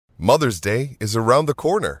Mother's Day is around the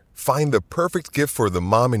corner. Find the perfect gift for the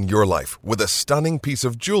mom in your life with a stunning piece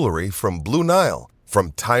of jewelry from Blue Nile.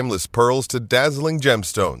 From timeless pearls to dazzling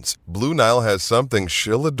gemstones, Blue Nile has something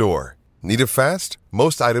she'll adore. Need it fast?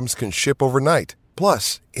 Most items can ship overnight.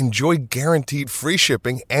 Plus, enjoy guaranteed free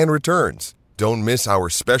shipping and returns. Don't miss our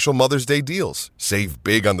special Mother's Day deals. Save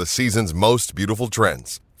big on the season's most beautiful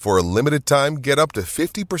trends. For a limited time, get up to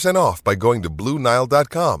 50% off by going to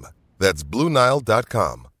BlueNile.com. That's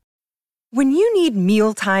BlueNile.com. When you need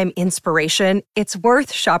mealtime inspiration, it's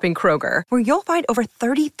worth shopping Kroger, where you'll find over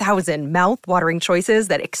 30,000 mouth-watering choices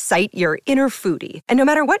that excite your inner foodie. And no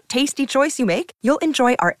matter what tasty choice you make, you'll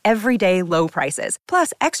enjoy our everyday low prices,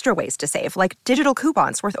 plus extra ways to save, like digital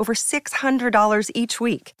coupons worth over $600 each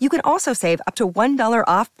week. You can also save up to $1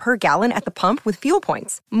 off per gallon at the pump with fuel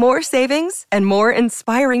points. More savings and more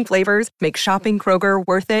inspiring flavors make shopping Kroger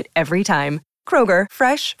worth it every time. Kroger,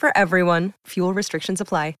 fresh for everyone. Fuel restrictions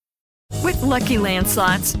apply. With Lucky Land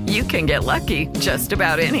Slots, you can get lucky just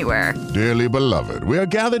about anywhere. Dearly beloved, we are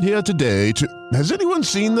gathered here today to... Has anyone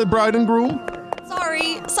seen the bride and groom?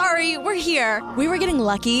 Sorry, we're here. We were getting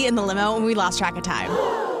lucky in the limo and we lost track of time.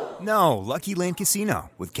 No, Lucky Land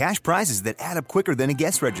Casino, with cash prizes that add up quicker than a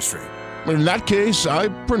guest registry. In that case, I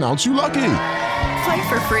pronounce you lucky. Play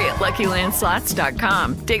for free at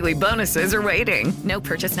LuckyLandSlots.com. Daily bonuses are waiting. No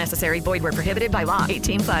purchase necessary. Void where prohibited by law.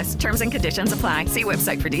 18+. Terms and conditions apply. See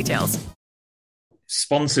website for details.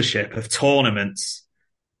 Sponsorship of tournaments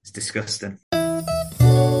is disgusting.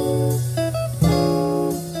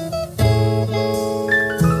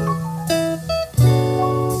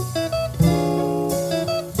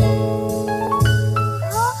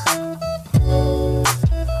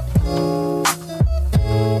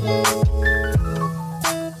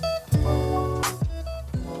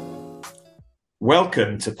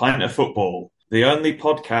 Welcome to Pint of Football, the only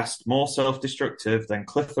podcast more self-destructive than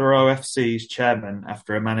Clitheroe FC's chairman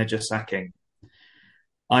after a manager sacking.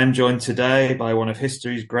 I'm joined today by one of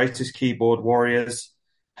history's greatest keyboard warriors.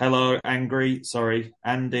 Hello,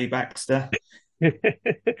 Andy Baxter.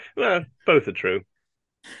 Well, both are true.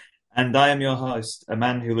 And I am your host, a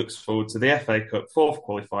man who looks forward to the FA Cup fourth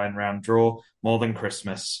qualifying round draw more than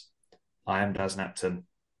Christmas. I am Daz Napton.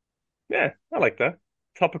 Yeah, I like that.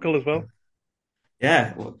 Topical as well.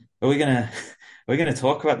 Yeah, are we gonna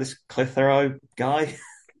talk about this Clitheroe guy?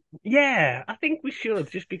 Yeah, I think we should,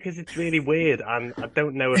 just because it's really weird, and I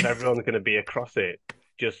don't know if everyone's going to be across it,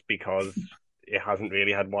 just because it hasn't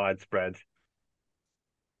really had widespread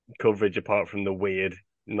coverage apart from the weird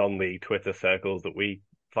non-league Twitter circles that we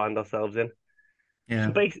find ourselves in.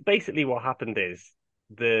 Yeah. So basically, what happened is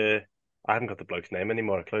I haven't got the bloke's name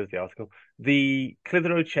anymore. I closed the article. The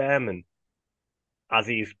Clitheroe chairman, as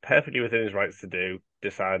he's perfectly within his rights to do,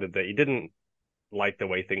 decided that he didn't like the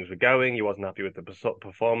way things were going. He wasn't happy with the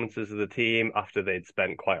performances of the team after they'd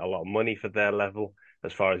spent quite a lot of money for their level,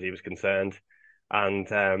 as far as he was concerned, and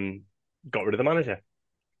got rid of the manager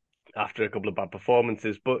after a couple of bad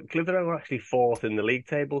performances. But Clitheroe were actually fourth in the league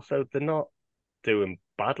table, so they're not doing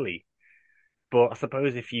badly. But I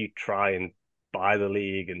suppose if you try and buy the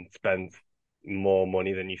league and spend more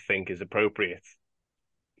money than you think is appropriate,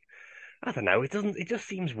 I don't know. It just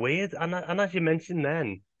seems weird. And as you mentioned,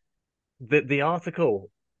 then the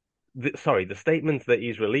article, the statement that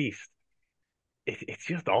he's released, it's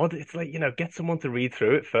just odd. It's like, get someone to read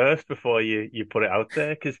through it first before you put it out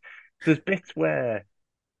there, because there's bits where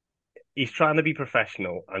he's trying to be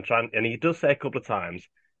professional and he does say a couple of times,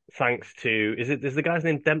 thanks to is the guy's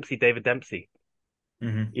name David Dempsey.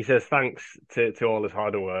 Mm-hmm. He says thanks to all his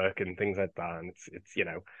hard work and things like that, and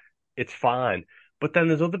it's fine. But then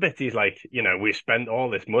there's other bits he's like, we spent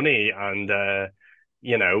all this money and,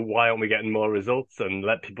 why aren't we getting more results, and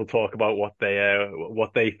let people talk about what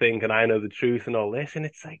they think, and I know the truth and all this. And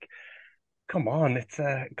it's like, come on, it's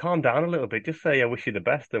calm down a little bit. Just say, I wish you the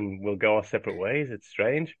best and we'll go our separate ways. It's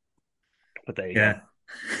strange. But there you go.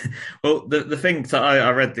 Well, the thing, so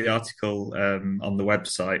I read the article on the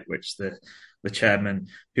website, which the chairman,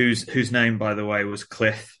 whose name, by the way, was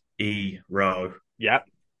Cliff E. Rowe. Yeah.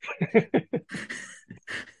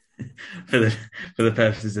 for the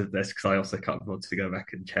purposes of this, because I also can't afford to go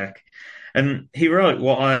back and check. And he wrote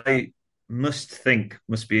what I must think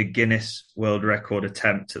must be a Guinness World Record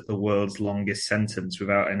attempt at the world's longest sentence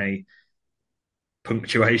without any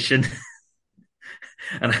punctuation.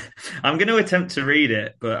 And I'm going to attempt to read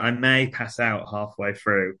it, but I may pass out halfway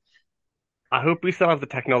through. I hope we still have the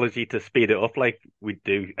technology to speed it up like we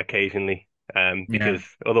do occasionally, because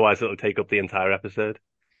otherwise it'll take up the entire episode.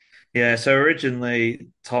 Yeah, so originally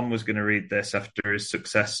Tom was going to read this after his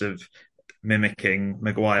success of mimicking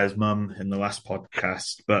Maguire's mum in the last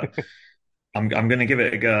podcast, but I'm going to give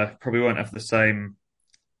it a go. Probably won't have the same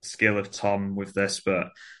skill of Tom with this, but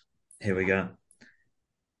here we go.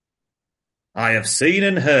 I have seen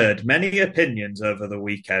and heard many opinions over the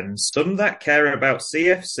weekend, some that care about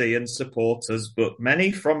CFC and supporters, but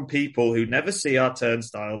many from people who never see our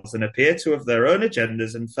turnstiles and appear to have their own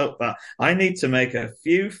agendas, and felt that I need to make a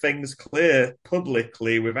few things clear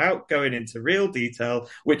publicly without going into real detail,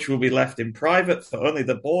 which will be left in private for only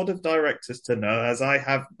the board of directors to know, as I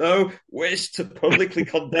have no wish to publicly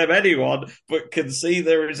condemn anyone, but can see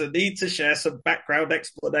there is a need to share some background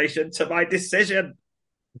explanation to my decision.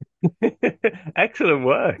 Excellent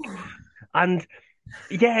work. And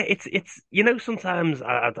yeah, it's sometimes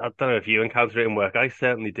I don't know if you encounter it in work. I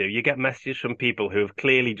certainly do. You get messages from people who have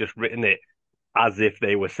clearly just written it as if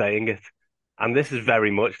they were saying it, and this is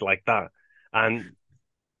very much like that. And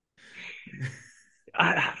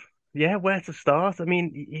I, yeah, where to start? I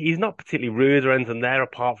mean, he's not particularly rude or anything there,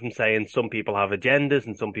 apart from saying some people have agendas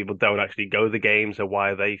and some people don't actually go to the game, so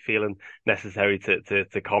why are they feeling necessary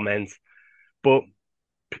to comment? But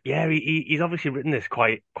yeah, he's obviously written this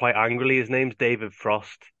quite angrily. His name's David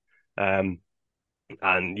Frost. Um,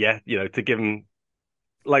 and yeah, to give him,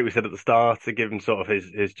 like we said at the start, to give him sort of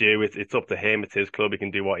his due, it's up to him. It's his club. He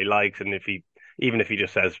can do what he likes. And even if he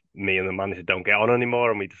just says me and the manager don't get on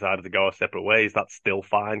anymore and we decided to go our separate ways, that's still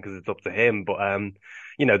fine because it's up to him. But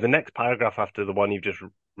the next paragraph after the one you've just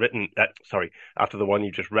after the one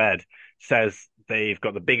you just read says they've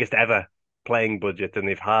got the biggest ever playing budget than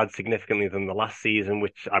they've had, significantly than the last season,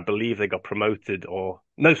 which I believe they got promoted, or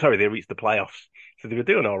no, sorry, they reached the playoffs, so they were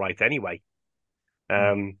doing all right anyway.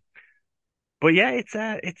 But yeah, it's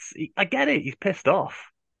I get it, he's pissed off,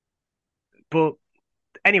 but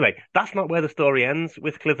anyway, that's not where the story ends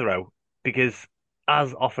with Clitheroe, because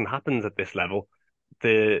as often happens at this level,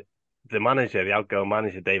 the the outgoing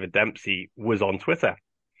manager David Dempsey, was on Twitter,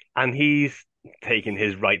 and he's taken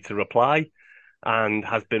his right to reply and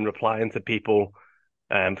has been replying to people,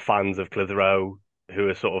 fans of Clitheroe, who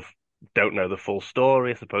are sort of don't know the full story.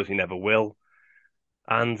 I suppose he never will.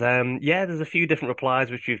 And yeah, there's a few different replies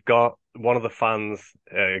which we've got. One of the fans,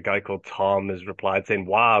 a guy called Tom, has replied saying,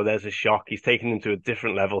 "Wow, there's a shock. He's taken him to a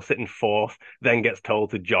different level, sitting fourth, then gets told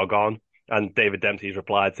to jog on." And David Dempsey's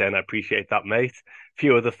replied saying, "I appreciate that, mate." A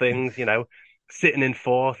few other things, sitting in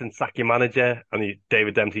fourth and sack your manager. And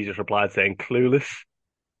David Dempsey just replied saying, "Clueless."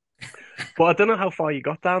 But I don't know how far you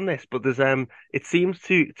got down this, but there's it seems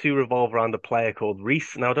to revolve around a player called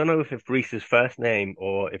Reese. Now I don't know if Reese's first name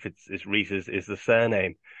or if it's Reese's is the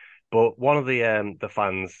surname, but one of the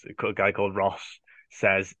fans, a guy called Ross,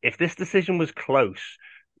 says if this decision was close,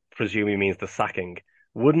 presumably means the sacking,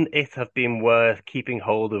 wouldn't it have been worth keeping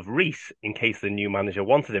hold of Reese in case the new manager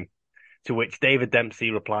wanted him? To which David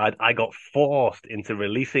Dempsey replied, "I got forced into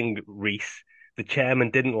releasing Reese. The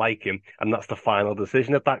chairman didn't like him, and that's the final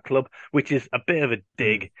decision at that club," which is a bit of a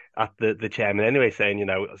dig at the chairman anyway, saying,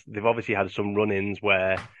 they've obviously had some run-ins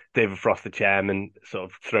where David Frost, the chairman, sort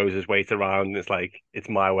of throws his weight around, and it's like, it's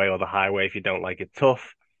my way or the highway. If you don't like it,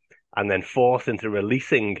 tough. And then forced into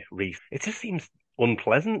releasing Reese. It just seems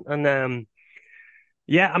unpleasant. And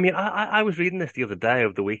yeah, I mean, I was reading this the other day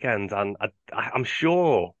over the weekend, and I'm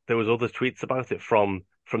sure there was other tweets about it from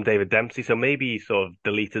David Dempsey, so maybe he sort of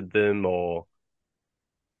deleted them, or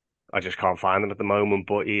I just can't find them at the moment.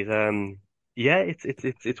 But he's yeah,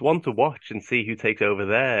 it's one to watch and see who takes over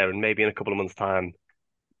there, and maybe in a couple of months' time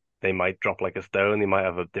they might drop like a stone. They might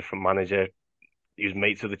have a different manager who's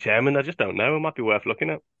mates with the chairman. I just don't know. It might be worth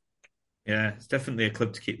looking at. Yeah, it's definitely a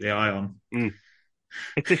club to keep the eye on.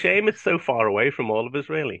 It's a shame it's so far away from all of us,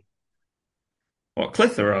 really. What,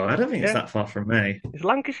 Clitheroe? I don't think it's that far from me. It's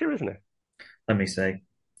Lancashire, isn't it? Let me see.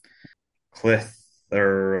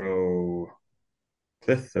 Clitheroe.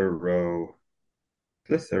 Clitheroe.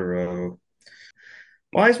 Clitheroe.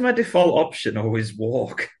 Why is my default option always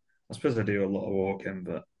walk? I suppose I do a lot of walking,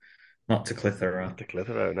 but not to Clitheroe. Not to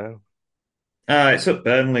Clitheroe, no. It's up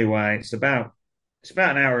Burnley way. It's about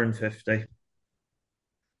an hour and 50.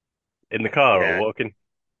 In the car or walking?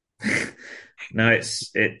 No,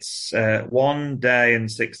 it's 1 day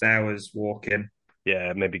and 6 hours walking.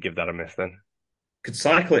 Yeah, maybe give that a miss then. Could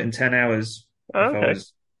cycle it in 10 hours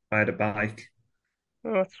if I had a bike.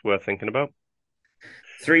 Oh, that's worth thinking about.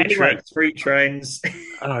 Three trains.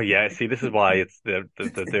 Oh yeah, see, this is why they're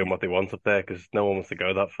doing what they want up there, because no one wants to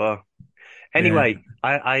go that far. Anyway,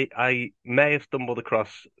 yeah. I may have stumbled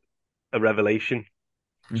across a revelation,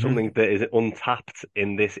 something that is untapped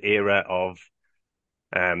in this era of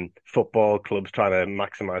football clubs trying to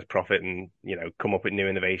maximize profit and come up with new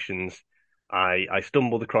innovations. I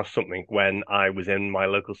stumbled across something when I was in my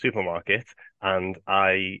local supermarket, and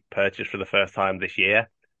I purchased for the first time this year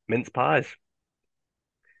mince pies.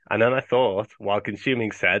 And then I thought, while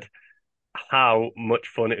consuming said, how much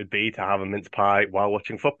fun it would be to have a mince pie while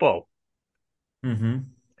watching football.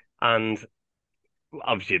 Hmm. And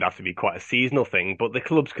obviously it'd have to be quite a seasonal thing, but the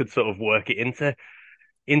clubs could sort of work it into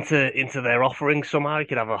their offering somehow. You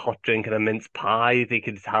could have a hot drink and a mince pie. They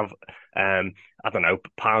could have I don't know,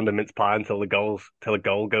 pound a mince pie until the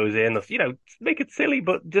goal goes in. Or, make it silly,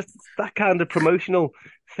 but just that kind of promotional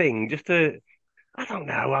thing. Just to I don't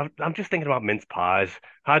know. I'm just thinking about mince pies.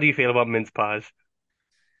 How do you feel about mince pies?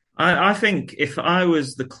 I think if I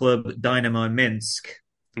was the club Dynamo Minsk,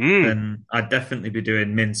 Mm, then I'd definitely be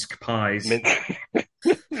doing Minsk pies. mince.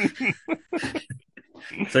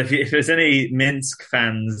 So if there's any Minsk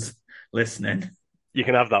fans listening, You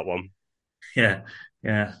can have that one. yeah,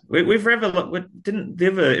 yeah, we didn't the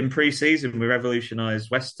other in pre-season we revolutionised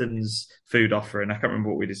Weston's food offering. I can't remember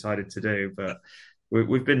what we decided to do, but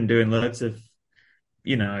we've been doing loads of.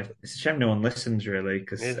 It's a shame no one listens really It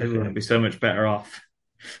because is a everyone would shame. be so much better off.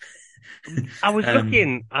 I was um,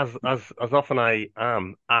 looking as often I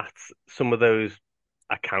am at some of those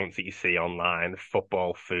accounts that you see online,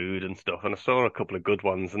 football food and stuff, and I saw a couple of good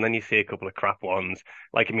ones, and then you see a couple of crap ones.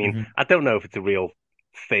 Like, I mean, mhm. I don't know if it's a real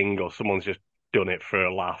thing or someone's just done it for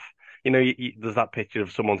a laugh. There's that picture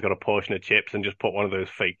of someone's got a portion of chips and just put one of those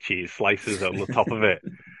fake cheese slices on the top of it.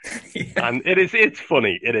 Yeah. And it's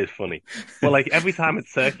funny. It is funny. But like every time it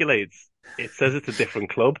circulates, it says it's a different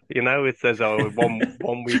club, It says, oh,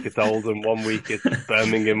 one week it's Oldham, one week it's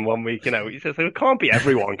Birmingham, one week, It says, so it can't be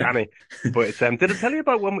everyone, can it? But it's did I tell you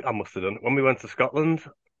about I must have done when we went to Scotland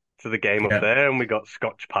to the game up Yeah, there and we got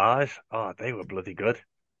Scotch pies. Oh, they were bloody good.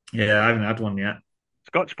 yeah, I haven't had one yet.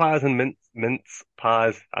 Scotch pies and mince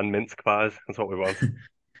pies and mince pies. That's what we want.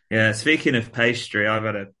 Yeah, speaking of pastry, I've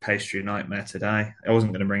had a pastry nightmare today. I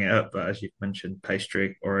wasn't going to bring it up, but as you've mentioned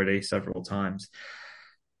pastry already several times,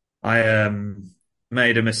 I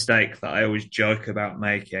made a mistake that I always joke about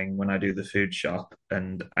making when I do the food shop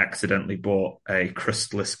and accidentally bought a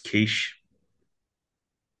crustless quiche.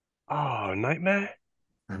 Oh, nightmare.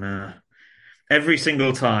 And every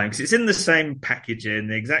single time, because it's in the same packaging,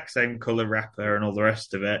 the exact same color wrapper, and all the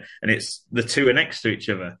rest of it, and it's the two are next to each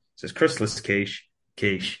other. So it's crustless quiche.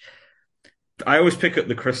 I always pick up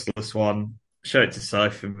the crustless one, show it to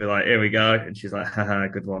Soph, and be like, "Here we go," and she's like, "Haha,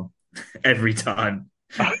 good one," every time.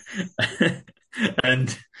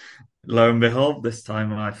 And lo and behold, this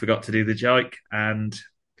time I forgot to do the joke and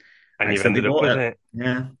And you've accidentally ended up bought with it. it.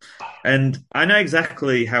 Yeah. And I know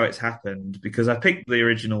exactly how it's happened because I picked the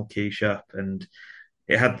original quiche up and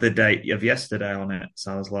it had the date of yesterday on it.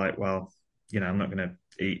 So I was like, well, I'm not going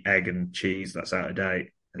to eat egg and cheese that's out of date.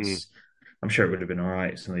 Mm. I'm sure it would have been all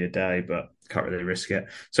right. It's only a day, but can't really risk it.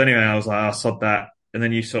 So anyway, I was like, I'll sod that. And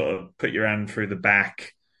then you sort of put your hand through the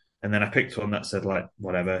back. And then I picked one that said like,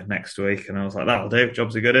 whatever, next week. And I was like, that'll do.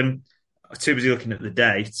 Jobs are good. And I was too busy looking at the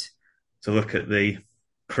date to look at the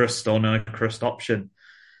crust or no crust option.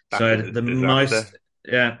 So I That's a had the disaster.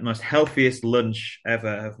 most healthiest lunch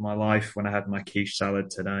ever of my life when I had my quiche salad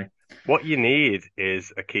today. What you need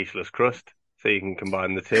is a quiche-less crust, so you can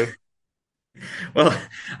combine the two. Well,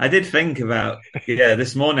 I did think about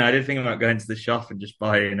this morning I did think about going to the shop and just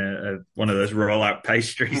buying a one of those roll out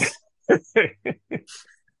pastries. I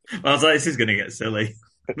was like, this is going to get silly.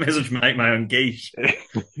 May as well just make my own quiche.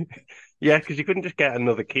 Yeah, because you couldn't just get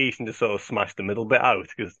another quiche and just sort of smash the middle bit out,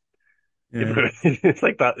 because Yeah. it's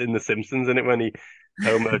like that in The Simpsons, isn't it? When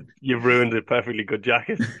Homer, you've ruined a perfectly good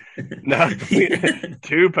jacket. Now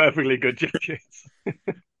two perfectly good jackets.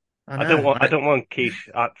 I I don't know. want I don't want quiche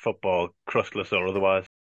at football, crustless or otherwise.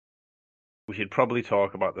 We should probably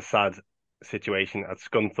talk about the sad situation at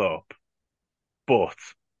Scunthorpe, but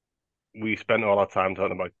we spent all our time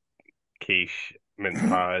talking about quiche, mince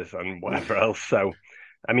pies, and whatever else. So,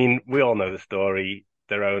 I mean, we all know the story.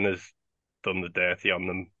 Their owners done the dirty on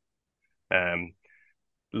them. Um,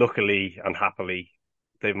 Luckily and happily,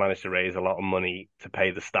 they've managed to raise a lot of money to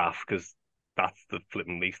pay the staff because that's the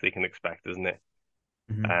flipping least they can expect, isn't it?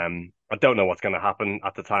 Mhm. I don't know what's going to happen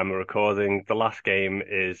at the time of recording. The last game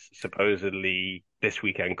is supposedly this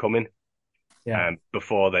weekend coming, Yeah.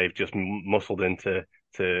 before they've just muscled into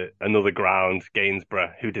another ground,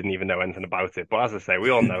 Gainsborough, who didn't even know anything about it. But as I say, we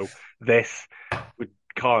all know this. We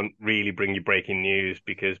can't really bring you breaking news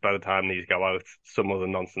because by the time these go out, some other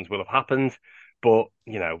nonsense will have happened. But,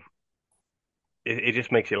 it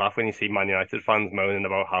just makes you laugh when you see Man United fans moaning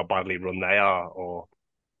about how badly run they are, or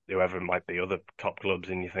whoever it might be, other top clubs,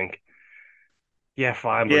 and you think, yeah,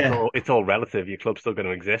 fine, but Yeah. it's all relative. Your club's still going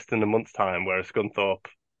to exist in a month's time, whereas Scunthorpe,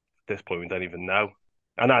 at this point, we don't even know.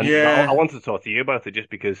 And I Yeah. wanted to talk to you about it just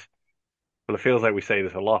because, well, it feels like we say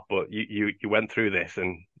this a lot, but you went through this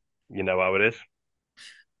and you know how it is.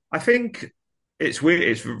 I think it's weird.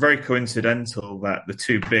 It's very coincidental that the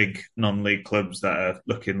two big non-league clubs that are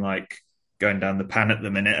looking like going down the pan at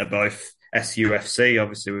the minute are both SUFC.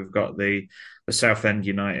 Obviously, we've got the Southend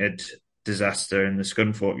United disaster and the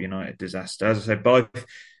Scunthorpe United disaster. As I say,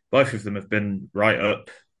 both of them have been right up,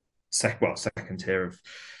 second tier of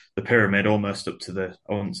the pyramid, almost up to the.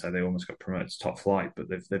 I wouldn't say they almost got promoted to top flight, but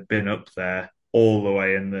they've been up there all the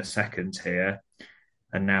way in the second tier,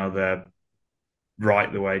 and now they're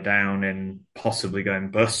right the way down and possibly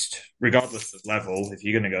going bust, regardless of level. If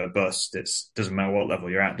you're going to go bust, it doesn't matter what level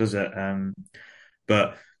you're at, does it?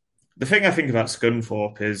 But the thing I think about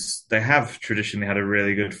Scunthorpe is they have traditionally had a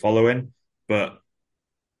really good following, but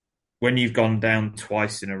when you've gone down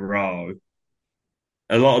twice in a row,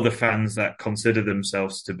 a lot of the fans that consider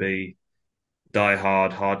themselves to be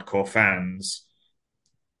die-hard, hardcore fans,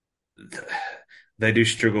 they do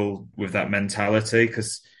struggle with that mentality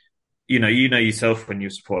because you know yourself when you're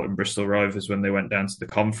supporting Bristol Rovers when they went down to the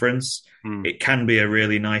conference, it can be a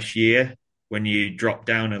really nice year when you drop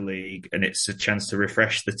down a league and it's a chance to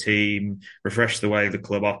refresh the team, refresh the way the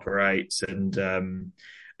club operates and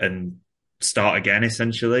start again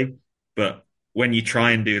essentially. But when you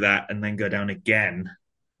try and do that and then go down again,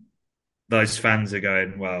 those fans are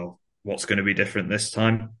going, well, what's going to be different this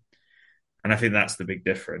time? And I think that's the big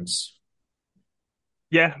difference.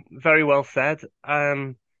 Yeah, very well said.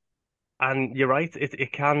 And you're right,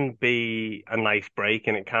 it can be a nice break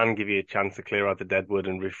and it can give you a chance to clear out the deadwood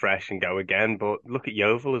and refresh and go again. But look at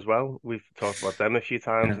Yeovil as well. We've talked about them a few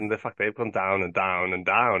times Yeah. and the fact they've gone down and down and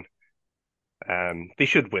down. They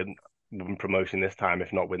should win promotion this time,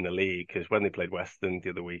 if not win the league, because when they played Western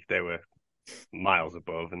the other week, they were miles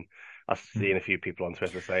above. And I've seen a few people on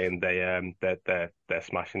Twitter saying they're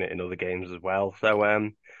smashing it in other games as well. So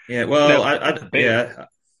Yeah, well, I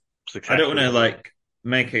success don't want to for them.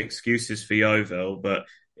 make excuses for Yeovil, but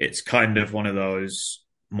it's kind of one of those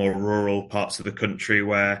more rural parts of the country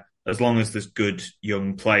where as long as there's good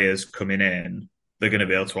young players coming in, they're going to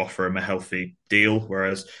be able to offer them a healthy deal.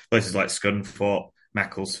 Whereas places like Scunthorpe,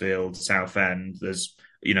 Macclesfield, Southend, there's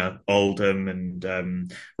Oldham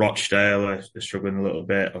and Rochdale are struggling a little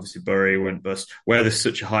bit. Obviously, Bury went bust. Where there's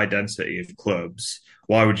such a high density of clubs,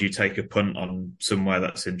 why would you take a punt on somewhere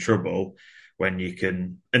that's in trouble when you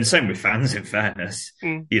can? And same with fans, in fairness.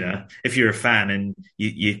 If you're a fan and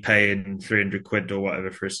you're paying 300 quid or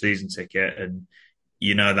whatever for a season ticket and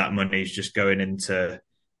that money's just going into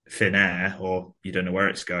thin air, or you don't know where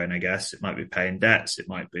it's going, I guess. It might be paying debts. It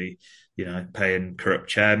might be, paying corrupt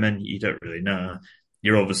chairmen. You don't really know.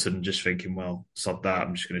 You're all of a sudden just thinking, well, sod that.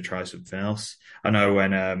 I'm just going to try something else. I know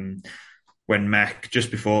when Mac just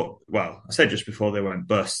before they went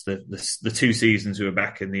bust, the 2 seasons we were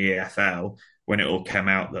back in the EFL, when it all came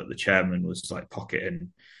out that the chairman was like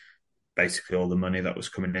pocketing basically all the money that was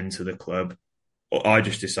coming into the club, I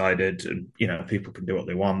just decided, and people can do what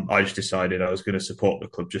they want. I just decided I was going to support the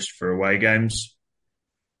club just for away games,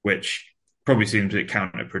 which probably seems a bit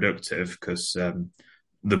counterproductive because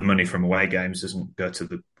the money from away games doesn't go to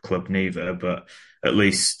the club neither. But at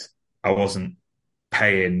least I wasn't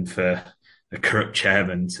paying for a corrupt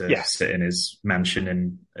chairman to sit in his mansion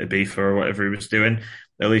in Ibiza or whatever he was doing.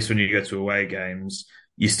 At least when you go to away games,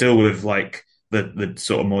 you're still with like the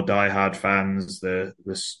sort of more diehard fans, the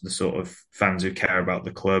sort of fans who care about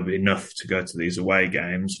the club enough to go to these away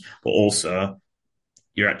games, but also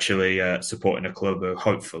you're actually supporting a club who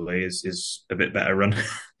hopefully is a bit better run.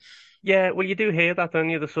 Yeah, well, you do hear that, don't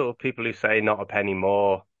you? The sort of people who say not a penny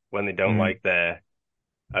more when they don't like their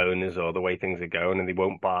owners or the way things are going, and they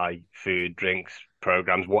won't buy food, drinks,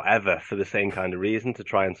 programs, whatever, for the same kind of reason to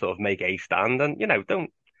try and sort of make a stand. And don't.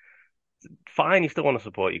 Fine, you still want to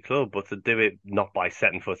support your club, but to do it not by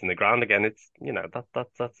setting foot in the ground again, it's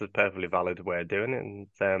that's a perfectly valid way of doing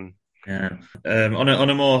it. And on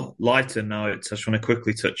a more lighter note, I just want to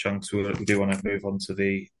quickly touch on because we do want to move on to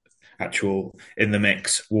the actual in the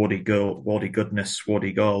mix Wardy goodness,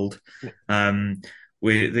 Wardy gold. The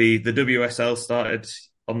WSL started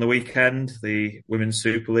on the weekend, the Women's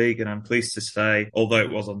Super League, and I'm pleased to say, although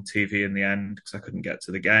it was on TV in the end because I couldn't get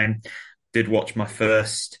to the game, did watch my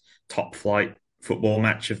first top flight football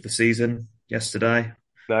match of the season yesterday,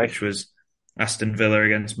 which was Aston Villa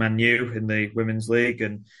against Man U in the Women's League.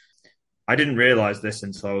 And I didn't realise this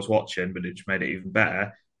until I was watching, but it just made it even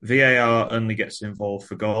better. VAR only gets involved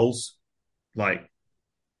for goals, like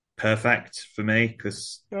perfect for me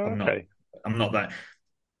because I'm not that.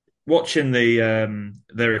 Watching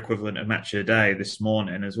their equivalent of Match of the Day this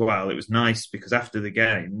morning as well, it was nice because after the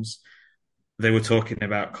games, they were talking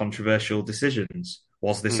about controversial decisions.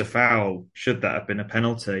 Was this a foul? Should that have been a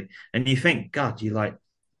penalty? And you think, God,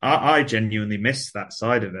 I genuinely miss that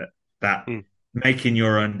side of it, that making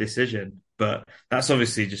your own decision. But that's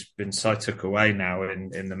obviously just been so took away now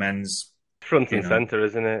in the men's, Front you and know. center,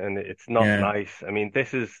 isn't it? And it's not Yeah. nice. I mean,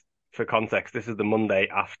 this is, for context, this is the Monday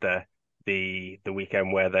after the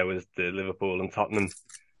weekend where there was the Liverpool and Tottenham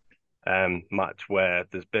match, where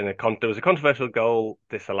there was a controversial goal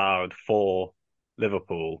disallowed for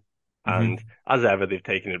Liverpool, and Hmm. as ever, they've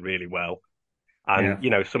taken it really well. And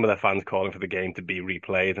Yeah. some of their fans calling for the game to be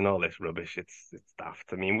replayed and all this rubbish. It's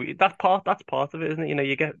daft. I mean, that's part of it, isn't it?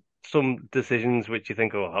 You get some decisions which you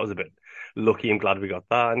think, oh, that was a bit lucky. I'm glad we got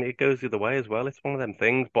that, and it goes the other way as well. It's one of them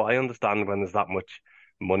things. But I understand when there's that much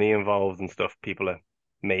money involved and stuff, people are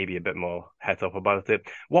maybe a bit more het up about it.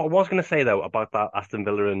 What I was going to say though about that Aston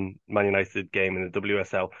Villa and Man United game in the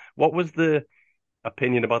WSL, what was the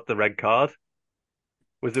opinion about the red card?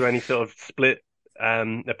 Was there any sort of split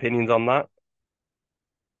opinions on that?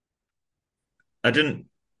 I didn't.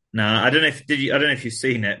 No, I don't know if did you. I don't know if you've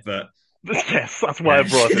seen it, but Yes, that's why I yeah.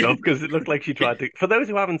 brought it up because it looked like she tried to. For those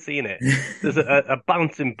who haven't seen it, there's a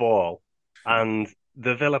bouncing ball, and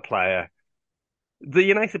the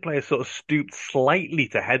United player sort of stooped slightly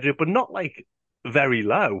to header it, but not like very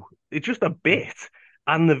low. It's just a bit,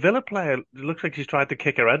 and the Villa player looks like she's tried to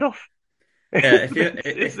kick her head off. Yeah, if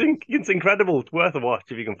you It's incredible. It's worth a watch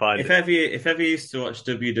if you can find it. if ever you used to watch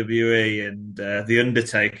WWE and the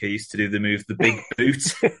Undertaker used to do the move, the big boot.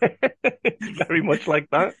 It's very much like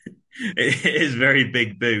that. It is very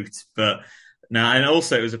big boot, but no, and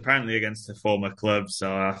also it was apparently against her former club,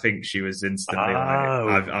 so I think she was instantly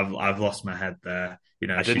like, Oh, I've lost my head there. She's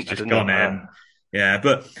I just didn't know gone that. in. Yeah,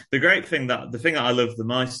 but the thing that I love the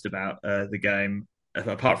most about the game,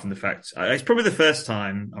 apart from the fact it's probably the first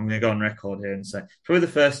time I'm going to go on record here and say probably the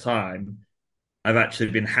first time I've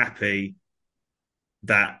actually been happy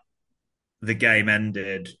that the game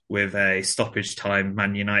ended with a stoppage time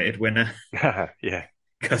Man United winner. Yeah.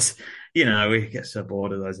 Because we get so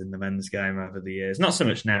bored of those in the men's game over the years. Not so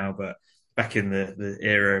much now, but back in the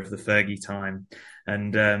era of the Fergie time,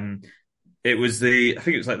 and it was I think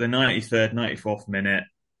it was like the 93rd, 94th minute.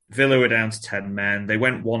 Villa were down to 10 men. They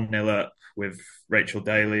went 1-0 up with Rachel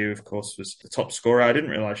Daly, who of course was the top scorer. I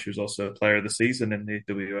didn't realise she was also a player of the season in the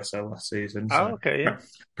WSL last season. Oh, So okay, yeah.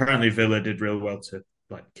 apparently Villa did real well to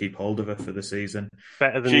like keep hold of her for the season.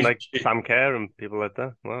 Better than like Sam Kerr and people like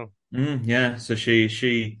that. Wow. Yeah, so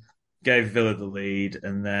she gave Villa the lead,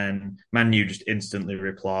 and then Manu just instantly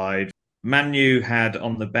replied. Manu had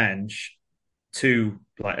on the bench two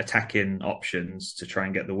like attacking options to try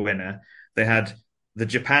and get the winner. They had the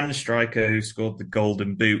Japan striker who scored the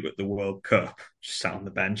Golden Boot at the World Cup, just sat on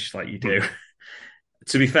the bench like you do.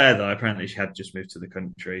 To be fair, though, apparently she had just moved to the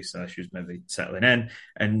country, so she was maybe settling in.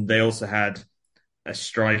 And they also had a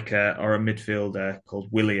striker or a midfielder called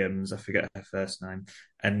Williams. I forget her first name.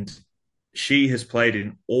 And she has played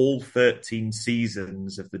in all 13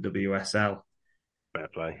 seasons of the WSL. Fair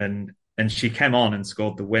play. And she came on and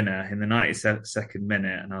scored the winner in the 92nd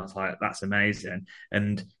minute. And I was like, that's amazing.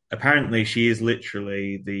 And apparently she is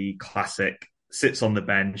literally the classic, sits on the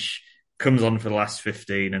bench, comes on for the last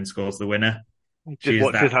 15 and scores the winner. Just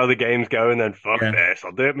watches how the game's going, then fuck this,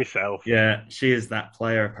 I'll do it myself. Yeah, she is that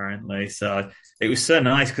player apparently. So it was so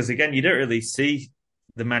nice because again, you don't really see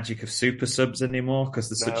the magic of super subs anymore because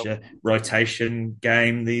there's such a rotation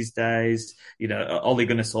game these days. Ole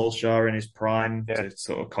Gunnar Solskjaer in his prime to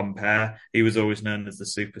sort of compare. He was always known as the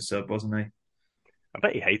super sub, wasn't he? I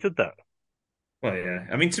bet he hated that. Well, yeah.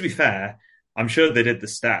 I mean, to be fair, I'm sure they did the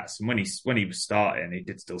stats, and when he was starting, he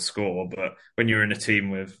did still score. But when you were in a team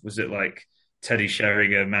with, was it like Teddy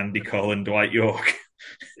Sheringham, Andy Cole, and Dwight York?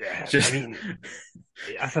 Yeah, just, I mean,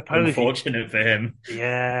 I suppose unfortunate for him.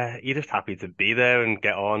 Yeah, you're just happy to be there and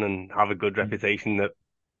get on and have a good reputation. That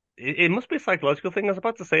it must be a psychological thing. I was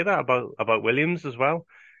about to say that about Williams as well.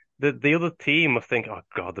 The other team must think, oh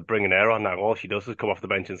God, they're bringing her on now. All she does is come off the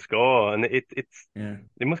bench and score, and it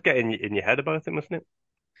must get in your head about it, mustn't it?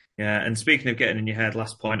 Yeah, and speaking of getting in your head,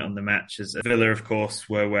 last point on the match is Villa, of course,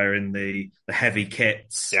 were wearing the heavy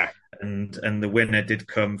kits. Yeah. And the winner did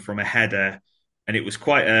come from a header, and it was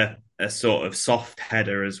quite a sort of soft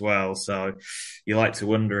header as well. So you like to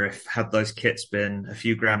wonder if had those kits been a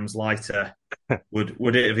few grams lighter,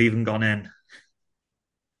 would it have even gone in?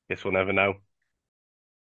 Guess we'll never know.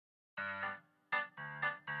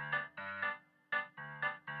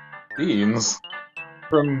 Beans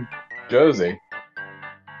from Jersey.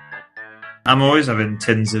 I'm always having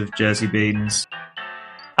tins of Jersey beans.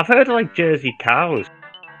 I've heard of like Jersey cows,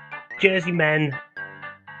 Jersey men,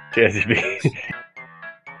 Jersey beans.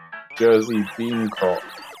 Jersey bean cock.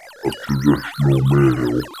 A traditional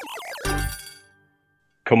meal.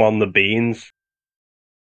 Come on, the beans.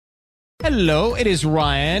 Hello, it is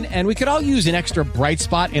Ryan, and we could all use an extra bright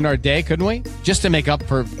spot in our day, couldn't we? Just to make up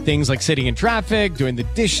for things like sitting in traffic, doing the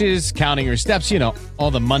dishes, counting your steps,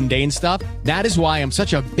 all the mundane stuff. That is why I'm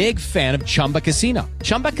such a big fan of Chumba Casino.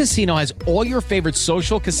 Chumba Casino has all your favorite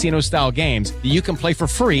social casino-style games that you can play for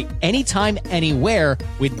free anytime, anywhere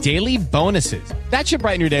with daily bonuses. That should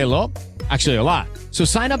brighten your day a little. Actually, a lot. So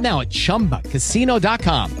sign up now at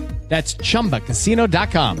ChumbaCasino.com. That's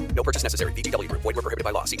ChumbaCasino.com. No purchase necessary. VGW Group. Void where prohibited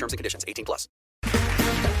by law. See terms and conditions. 18+.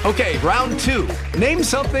 Okay, round two. Name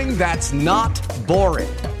something that's not boring.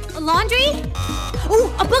 A laundry? Ooh,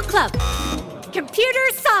 a book club. Computer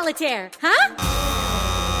solitaire, huh?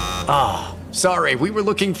 Ah, sorry. We were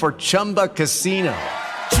looking for Chumba Casino.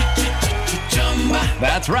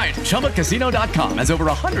 That's right. ChumbaCasino.com has over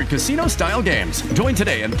 100 casino-style games. Join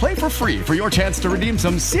today and play for free for your chance to redeem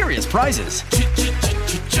some serious prizes.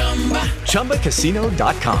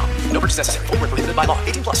 ChumbaCasino.com. No purchase necessary. Void where prohibited by law.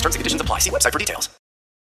 18+. Terms and conditions apply. See website for details.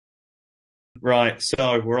 Right,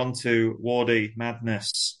 so we're on to Wardy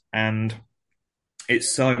Madness, and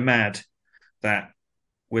it's so mad that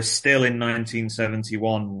we're still in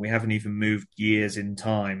 1971. We haven't even moved years in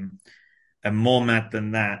time. And more mad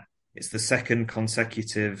than that, it's the second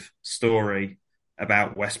consecutive story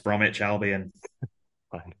about West Bromwich Albion.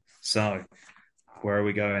 So, where are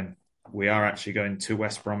we going? We are actually going to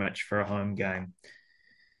West Bromwich for a home game.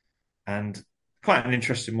 And quite an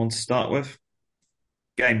interesting one to start with.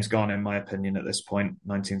 Game's gone, in my opinion, at this point,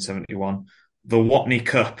 1971. The Watney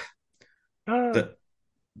Cup. The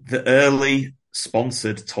early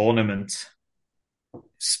sponsored tournament.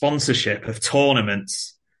 Sponsorship of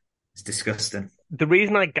tournaments is disgusting. The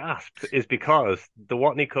reason I gasped is because the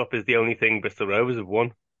Watney Cup is the only thing Bristol Rovers have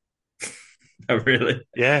won. Oh, really?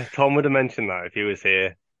 Yeah, Tom would have mentioned that if he was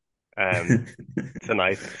here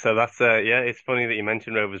tonight. So that's, it's funny that you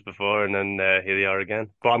mentioned Rovers before, and then here they are again.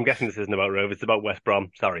 But I'm guessing this isn't about Rovers, it's about West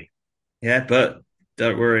Brom. Sorry. Yeah, but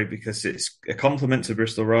don't worry, because it's a compliment to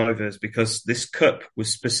Bristol Rovers, because this cup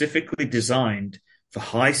was specifically designed for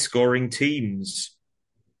high-scoring teams.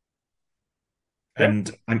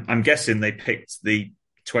 And I'm guessing they picked the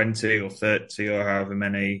 20 or 30 or however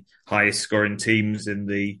many highest scoring teams in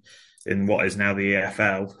what is now the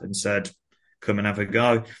EFL and said, come and have a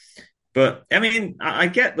go. But I mean, I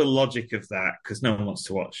get the logic of that, because no one wants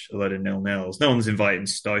to watch a load of 0-0s. No one's inviting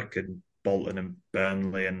Stoke and Bolton and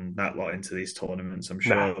Burnley and that lot into these tournaments, I'm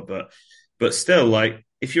sure. No. But still, like,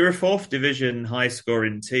 if you're a fourth division high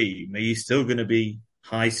scoring team, are you still going to be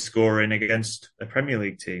high scoring against a Premier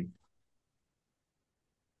League team?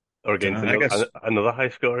 Or against another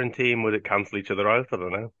high-scoring team? Would it cancel each other out? I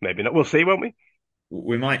don't know. Maybe not. We'll see, won't we?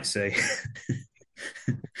 We might see.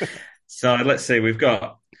 So let's see. We've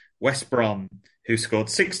got West Brom, who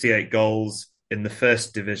scored 68 goals in the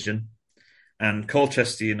first division, and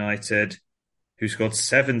Colchester United, who scored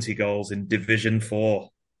 70 goals in Division 4.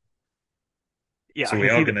 Yeah, so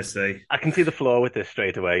we are going to see. I can see the flaw with this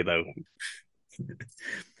straight away, though.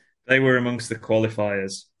 They were amongst the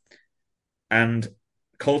qualifiers. And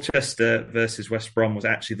Colchester versus West Brom was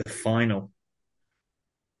actually the final.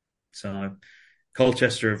 So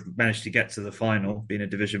Colchester have managed to get to the final, being a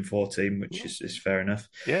Division 4 team, which is fair enough.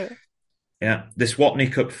 Yeah. Yeah. This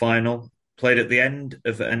Watney Cup final, played at the end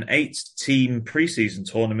of an 8-team pre-season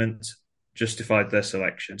tournament, justified their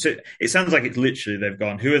selection. So it sounds like it's literally they've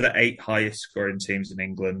gone, who are the 8 highest scoring teams in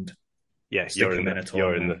England? Yeah, you're in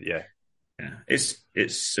the Yeah,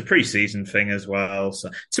 it's a pre-season thing as well. So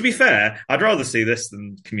to be fair, I'd rather see this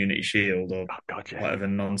than Community Shield or whatever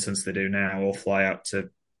nonsense they do now, or fly out to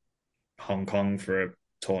Hong Kong for a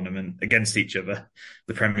tournament against each other,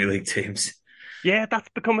 the Premier League teams. Yeah, that's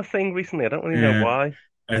become a thing recently. I don't really know why.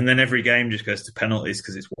 And then every game just goes to penalties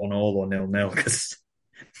because it's 1-1 or 0-0 because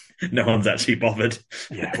no one's actually bothered.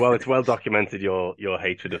 Yeah, well, it's well documented your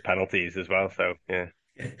hatred of penalties as well. So yeah.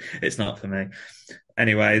 It's not for me.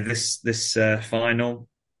 Anyway, this final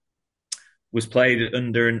was played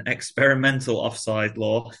under an experimental offside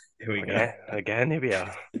law. Here we go. Again, here we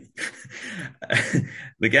are.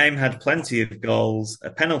 The game had plenty of goals,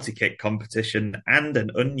 a penalty kick competition, and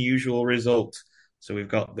an unusual result. So we've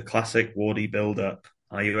got the classic Wardy build-up.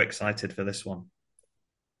 Are you excited for this one?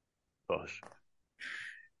 Of course.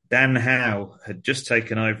 Dan Howe had just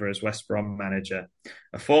taken over as West Brom manager.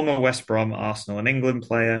 A former West Brom, Arsenal and England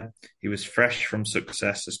player, he was fresh from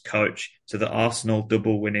success as coach to the Arsenal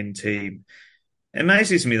double-winning team. It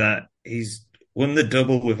amazes me that he's won the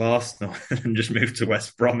double with Arsenal and just moved to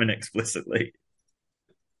West Brom inexplicitly.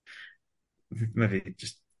 Maybe he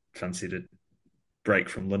just fancied a break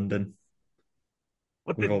from London.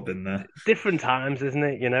 We've all been there. Different times, isn't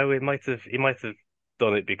it? You know, he might have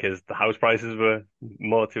done it because the house prices were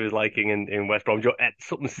more to his liking in West Brom.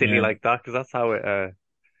 Something silly Yeah. like that, because that's how it,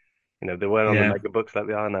 they weren't on the Yeah. mega bucks like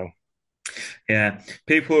they are now. Yeah.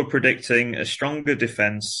 People were predicting a stronger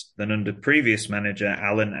defence than under previous manager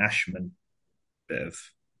Alan Ashman. Bit of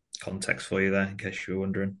context for you there, in case you were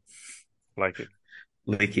wondering. Like it.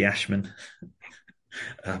 Leaky Ashman,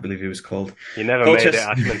 I believe he was called. You never made it,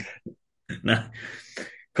 Ashman. No.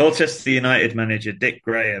 Colchester United manager Dick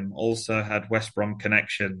Graham also had West Brom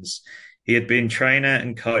connections. He had been trainer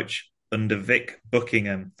and coach under Vic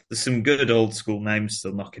Buckingham. There's some good old school names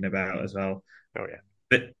still knocking about as well. Oh, yeah.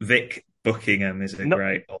 But Vic Buckingham is a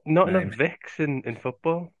great old Not name. enough Vics in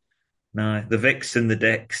football. No, the Vics and the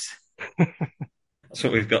Dicks. That's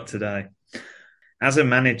what we've got today. As a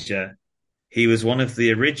manager, he was one of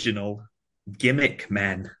the original gimmick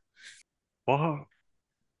men. What?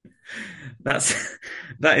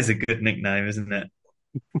 That is a good nickname, isn't it?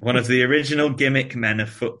 One of the original gimmick men of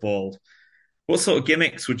football. What sort of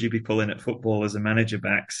gimmicks would you be pulling at football as a manager,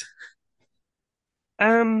 Bax?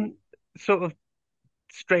 Sort of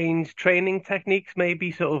strange training techniques,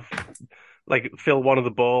 maybe sort of like fill one of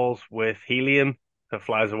the balls with helium that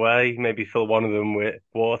flies away, maybe fill one of them with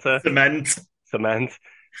water. Cement.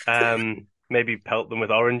 Maybe pelt them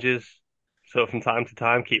with oranges, sort of from time to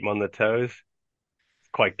time, keep them on their toes. It's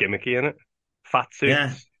quite gimmicky, isn't it? Fat suits.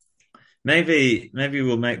 Yeah. Maybe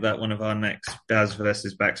we'll make that one of our next Baz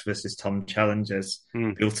versus Bax versus Tom challenges.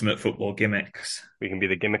 The ultimate football gimmicks. We can be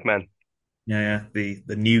the gimmick men. Yeah, the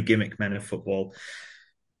new gimmick men of football.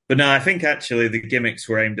 But no, I think actually the gimmicks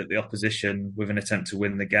were aimed at the opposition with an attempt to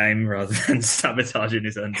win the game rather than sabotaging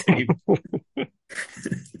his own team.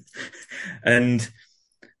 And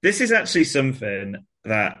this is actually something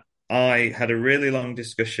that I had a really long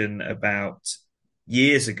discussion about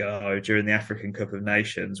years ago during the African Cup of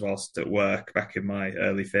Nations whilst at work back in my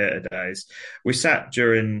early theatre days. We sat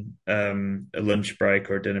during a lunch break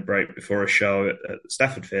or a dinner break before a show at the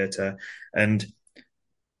Stafford Theatre, and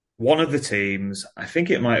one of the teams, I think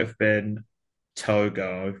it might have been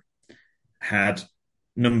Togo, had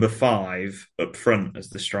number 5 up front as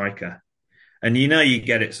the striker. And you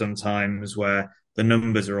get it sometimes where the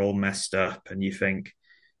numbers are all messed up and you think,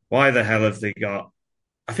 why the hell have they got...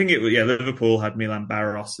 I think Liverpool had Milan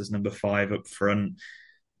Barros as number 5 up front.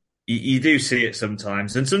 You do see it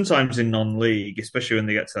sometimes, and sometimes in non-league, especially when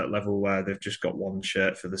they get to that level where they've just got one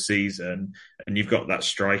shirt for the season, and you've got that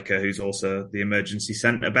striker who's also the emergency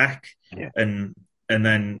centre back, and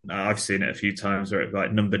then I've seen it a few times where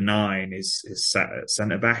like number 9 is sat at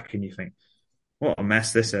centre back, and you think, what a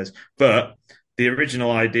mess this is. But the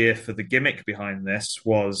original idea for the gimmick behind this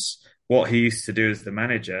was what he used to do as the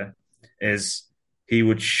manager is he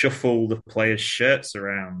would shuffle the players' shirts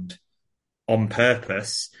around on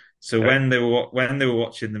purpose. So when they were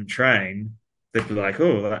watching them train, they'd be like,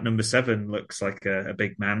 "Oh, that number 7 looks like a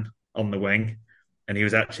big man on the wing," and he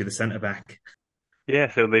was actually the centre back.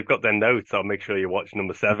 Yeah, so they've got their notes. I'll make sure you watch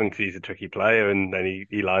number 7 because he's a tricky player, and then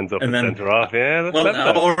he lines up at centre half. Yeah,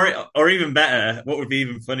 that's or even better, what would be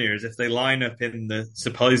even funnier is if they line up in the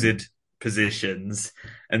supposed positions,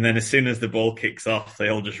 and then as soon as the ball kicks off, they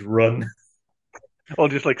all just run. Or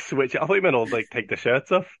just like switch it. I thought you meant all like take the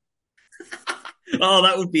shirts off. Oh,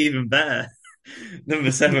 that would be even better.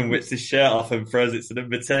 Number 7 whips his shirt off and throws it to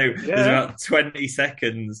number 2. Yeah. There's about 20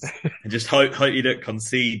 seconds. And just hope you don't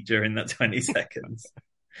concede during that 20 seconds.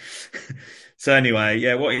 So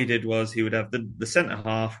anyway, what he did was he would have the centre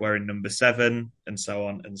half wearing number 7 and so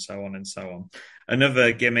on and so on and so on.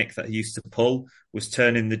 Another gimmick that he used to pull was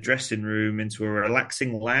turning the dressing room into a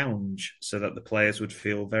relaxing lounge so that the players would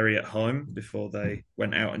feel very at home before they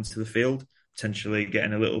went out into the field, potentially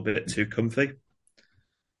getting a little bit too comfy.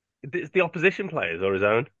 It's the opposition players or his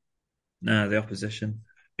own? No, the opposition.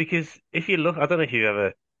 Because if you look, I don't know if you've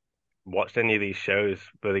ever watched any of these shows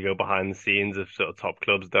where they go behind the scenes of sort of top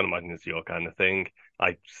clubs. Don't imagine it's your kind of thing.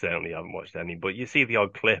 I certainly haven't watched any, but you see the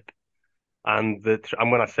odd clip, and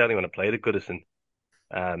when I played at Goodison,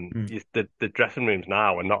 the dressing rooms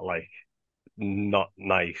now are not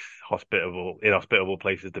nice, inhospitable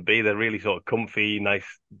places to be. They're really sort of comfy, nice,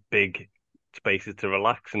 big spaces to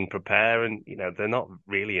relax and prepare, and they're not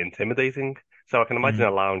really intimidating. So I can imagine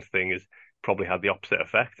a lounge thing has probably had the opposite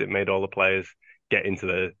effect. It made all the players get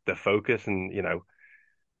into the focus and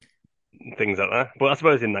things like that. But I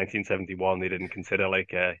suppose in 1971 they didn't consider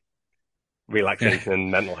relaxation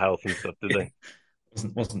and mental health and stuff, did they?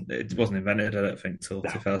 It wasn't invented, I don't think, till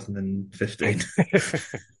 2015.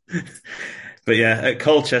 But at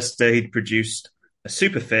Colchester he'd produced a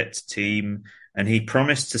super fit team, and he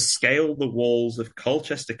promised to scale the walls of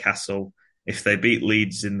Colchester Castle if they beat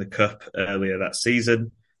Leeds in the Cup earlier that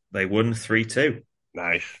season. They won 3-2.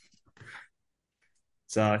 Nice.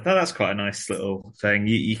 So I thought that's quite a nice little thing.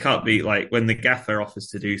 You can't be like when the gaffer offers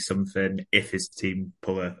to do something if his team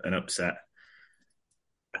pull an upset.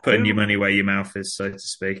 Putting your money where your mouth is, so to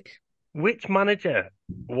speak. Which manager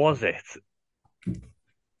was it?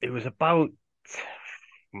 It was about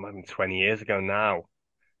maybe 20 years ago now.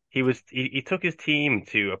 He took his team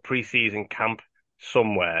to a pre-season camp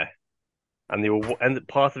somewhere, and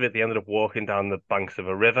part of it they ended up walking down the banks of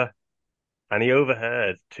a river, and he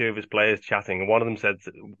overheard two of his players chatting, and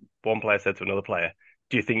one player said to another player,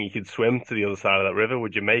 "Do you think you could swim to the other side of that river?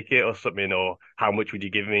 Would you make it or something? Or how much would you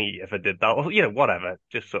give me if I did that? Or whatever."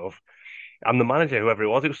 Just sort of, I'm the manager, whoever it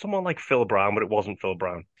was someone like Phil Brown, but it wasn't Phil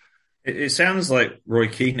Brown. It sounds like Roy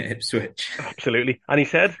Keane at Ipswich. Absolutely. And he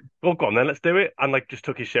said, "Well, go on then, let's do it." And just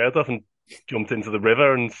took his shirt off and jumped into the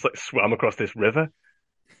river and swam across this river.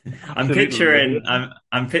 I'm picturing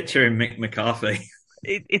Mick McCarthy.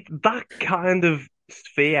 It's that kind of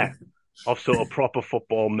sphere of sort of proper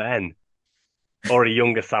football men, or a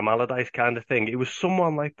younger Sam Allardyce kind of thing. It was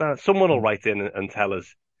someone like that. Someone will write in and tell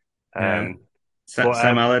us. Sam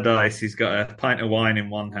Allardyce, he's got a pint of wine in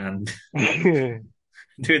one hand.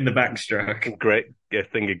 Doing the backstroke. Great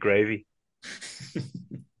thing of gravy.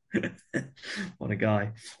 What a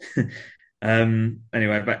guy.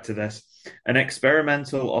 Anyway, back to this. An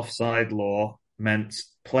experimental offside law meant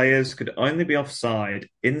players could only be offside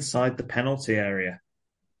inside the penalty area.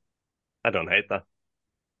 I don't hate that.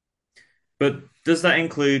 But does that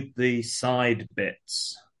include the side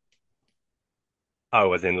bits?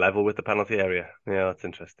 Oh, as in level with the penalty area. Yeah, that's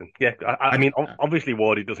interesting. Yeah, I mean, obviously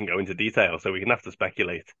Wardy doesn't go into detail, so we can have to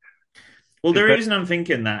speculate. Well, the reason I'm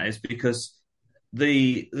thinking that is because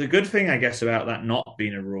the good thing, I guess, about that not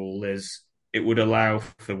being a rule is it would allow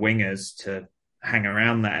for wingers to hang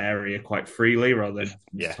around that area quite freely rather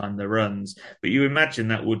than time the runs. But you imagine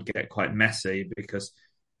that would get quite messy because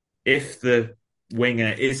if the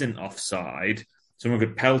winger isn't offside, someone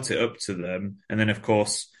could pelt it up to them, and then, of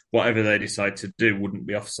course, whatever they decide to do wouldn't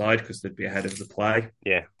be offside because they'd be ahead of the play.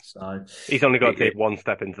 Yeah. So he's only got to take one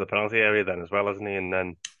step into the penalty area then as well, hasn't he? And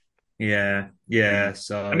then... Yeah.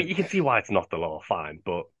 So I mean, you can see why it's not the law, fine,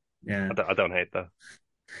 but yeah, I don't hate that.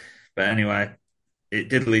 But anyway, it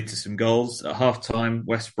did lead to some goals. At half-time,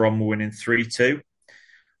 West Brom were winning 3-2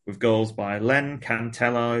 with goals by Len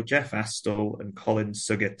Cantello, Jeff Astle and Colin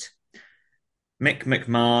Suggett. Mick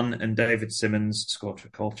McMahon and David Simmons scored for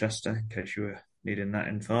Colchester, in case you were needing that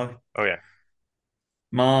info. Oh, yeah.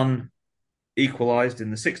 Mahon equalised in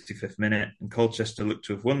the 65th minute, and Colchester looked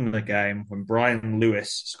to have won the game when Brian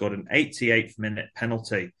Lewis scored an 88th minute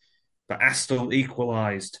penalty. But Astle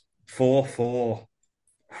equalised 4-4.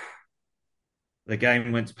 The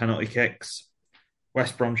game went to penalty kicks.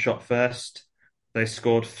 West Brom shot first. They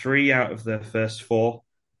scored 3 out of their first 4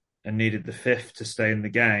 and needed the 5th to stay in the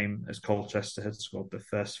game, as Colchester had scored the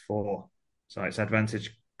first 4. So it's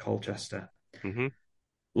advantage Colchester. Mm-hmm.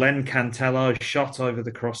 Len Cantello shot over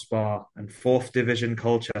the crossbar, and 4th Division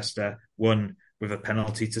Colchester won with a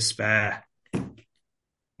penalty to spare.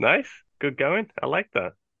 Nice. Good going. I like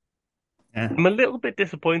that. Yeah. I'm a little bit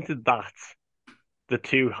disappointed that the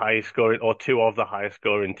two of the highest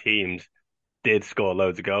scoring teams did score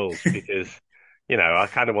loads of goals because, I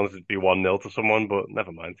kind of wanted it to be 1-0 to someone, but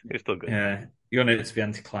never mind. It's still good. Yeah. You want it to be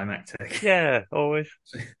anticlimactic. Yeah, always.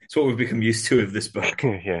 It's what we've become used to with this book.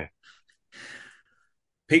 Yeah.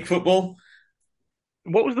 Peak football?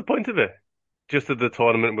 What was the point of it? Just that the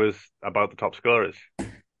tournament was about the top scorers?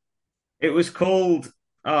 It was called...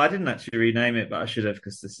 Oh, I didn't actually rename it, but I should have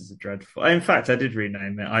because this is a dreadful... In fact, I did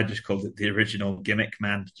rename it. I just called it the original Gimmick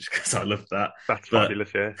Man just because I loved that. That's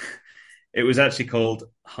fabulous, yeah. It was actually called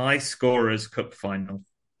High Scorers Cup Final.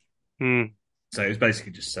 So it was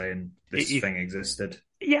basically just saying this thing existed.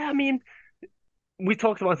 Yeah, I mean, we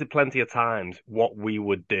talked about it plenty of times, what we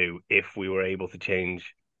would do if we were able to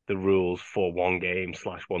change the rules for one game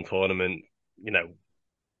 / one tournament,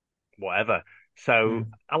 whatever. So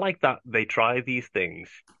I like that they try these things.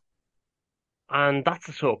 And that's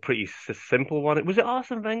a sort of pretty simple one. Was it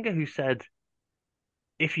Arsene Wenger who said,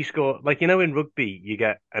 if you score, in rugby, you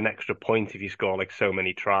get an extra point if you score so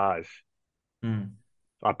many tries.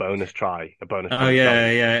 A bonus try, a bonus. Oh,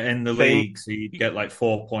 yeah. In the league, so you'd get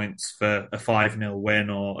 4 points for a 5-0 win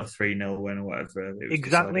or a 3-0 win or whatever.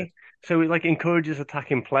 Exactly. So it encourages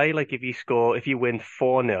attacking play. If you win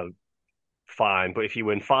 4-0, fine. But if you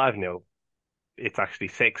win 5-0, it's actually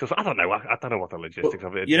 6. Or so. I don't know. I don't know what the logistics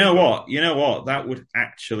of it is. You know what? That would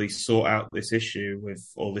actually sort out this issue with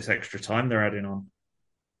all this extra time they're adding on.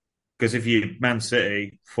 Because if you Man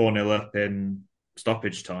City 4-0 up in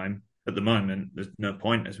stoppage time, at the moment, there's no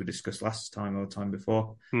point, as we discussed last time or the time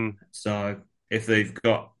before. So if they've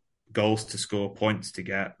got goals to score, points to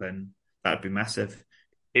get, then that'd be massive.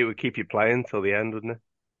 It would keep you playing till the end, wouldn't it?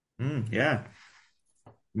 Yeah.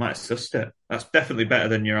 Might have sussed it. That's definitely better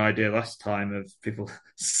than your idea last time of people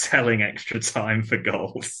selling extra time for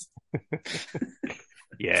goals.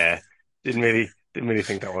 Yeah, didn't really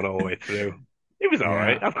think that one all the way through. It was all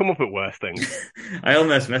right. I've come up with worse things. I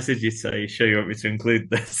almost messaged you to say, sure you want me to include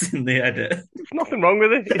this in the edit? There's nothing wrong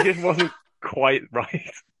with it. It just wasn't quite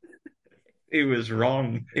right. It was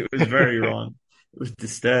wrong. It was very wrong. It was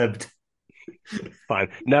disturbed. Fine.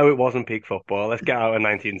 No, it wasn't peak football. Let's get out of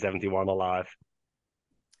 1971 alive.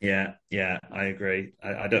 Yeah, I agree.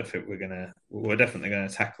 I don't think we're definitely going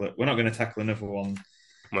to tackle it. We're not going to tackle another one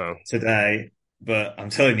today, but I'm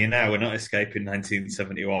telling you now, we're not escaping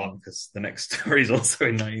 1971 because the next story is also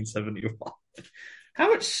in 1971. How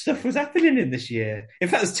much stuff was happening in this year? In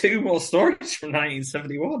fact, there's 2 more stories from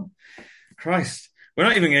 1971. Christ. We're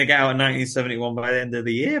not even going to get out in 1971 by the end of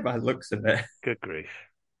the year by the looks of it. Good grief.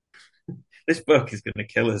 This book is going to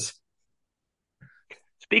kill us.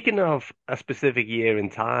 Speaking of a specific year in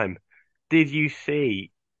time, did you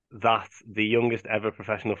see that the youngest ever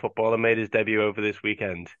professional footballer made his debut over this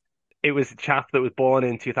weekend? It was a chap that was born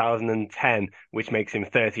in 2010, which makes him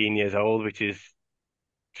 13 years old, which is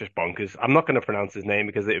just bonkers. I'm not going to pronounce his name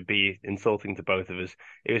because it would be insulting to both of us.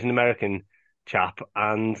 It was an American chap,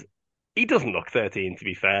 and he doesn't look 13, to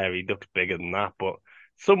be fair. He looks bigger than that, but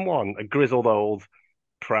a grizzled old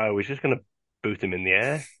pro, is just going to boot him in the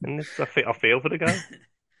air, and I feel for the guy.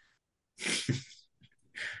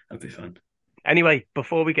 That'd be fun. Anyway,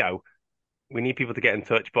 before we go, we need people to get in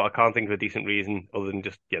touch, but I can't think of a decent reason other than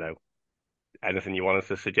just, anything you want us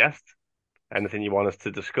to suggest, anything you want us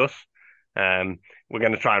to discuss. We're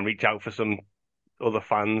going to try and reach out for some other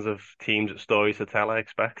fans of teams at Stories to Tell, I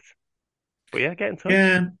expect. But yeah, get in touch.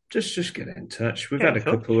 Yeah, just get in touch. We've had a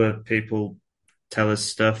couple of people tell us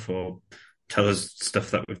stuff or tell us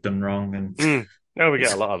stuff that we've done wrong. And no, we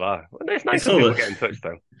get a lot of that. It's nice when people get in touch,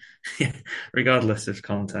 though. Yeah, regardless of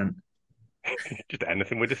content. Just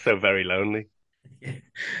anything. We're just so very lonely.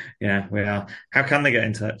 Yeah, we are. How can they get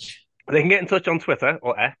in touch? They can get in touch on Twitter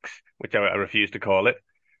or X, which I refuse to call it.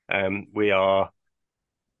 We are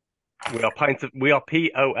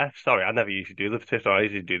POF. Sorry, I never usually do the Twitter. I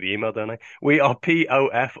usually do the email, don't I? We are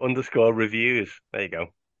POF_reviews. There you go.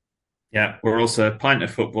 Yeah, we're also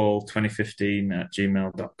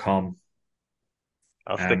pintoffootball2015@gmail.com.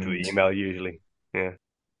 I'll stick to the email usually. Yeah. Is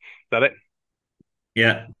that it?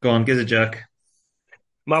 Yeah, go on, give us a jerk.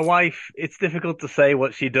 My wife, it's difficult to say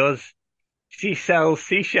what she does. She sells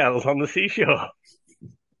seashells on the seashore.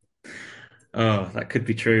 Oh, that could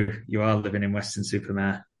be true. You are living in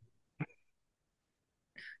Weston-super-Mare.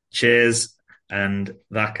 Cheers, and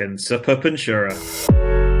that can sup up and sure.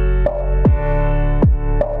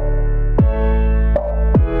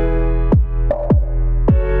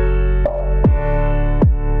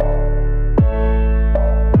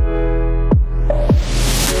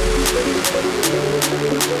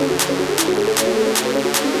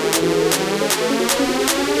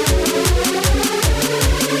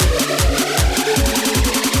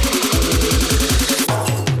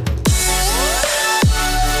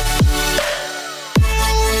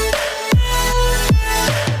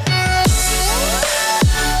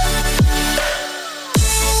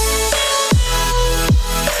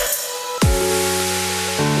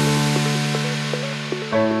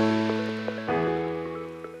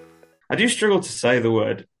 I do struggle to say the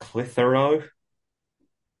word clithero.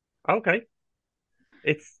 Okay.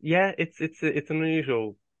 It's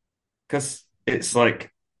unusual. Because it's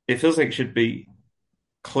like, it feels like it should be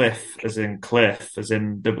cliff, as in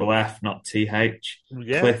double F, not TH.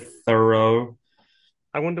 Yeah. Clithero.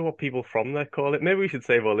 I wonder what people from there call it. Maybe we should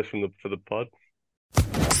save all this for the pod.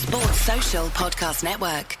 Sports Social Podcast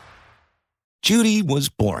Network. Judy was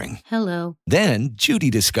boring. Hello. Then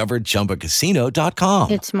Judy discovered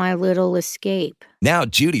ChumbaCasino.com. It's my little escape. Now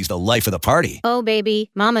Judy's the life of the party. Oh,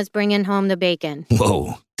 baby, mama's bringing home the bacon.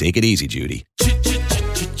 Whoa, take it easy, Judy.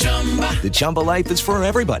 The Chumba life is for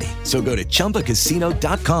everybody. So go to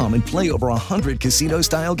ChumbaCasino.com and play over 100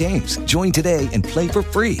 casino-style games. Join today and play for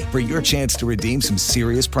free for your chance to redeem some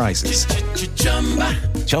serious prizes.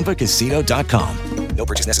 ChumbaCasino.com. No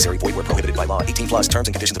purchase necessary. Void where prohibited by law. 18+ terms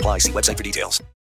and conditions apply. See website for details.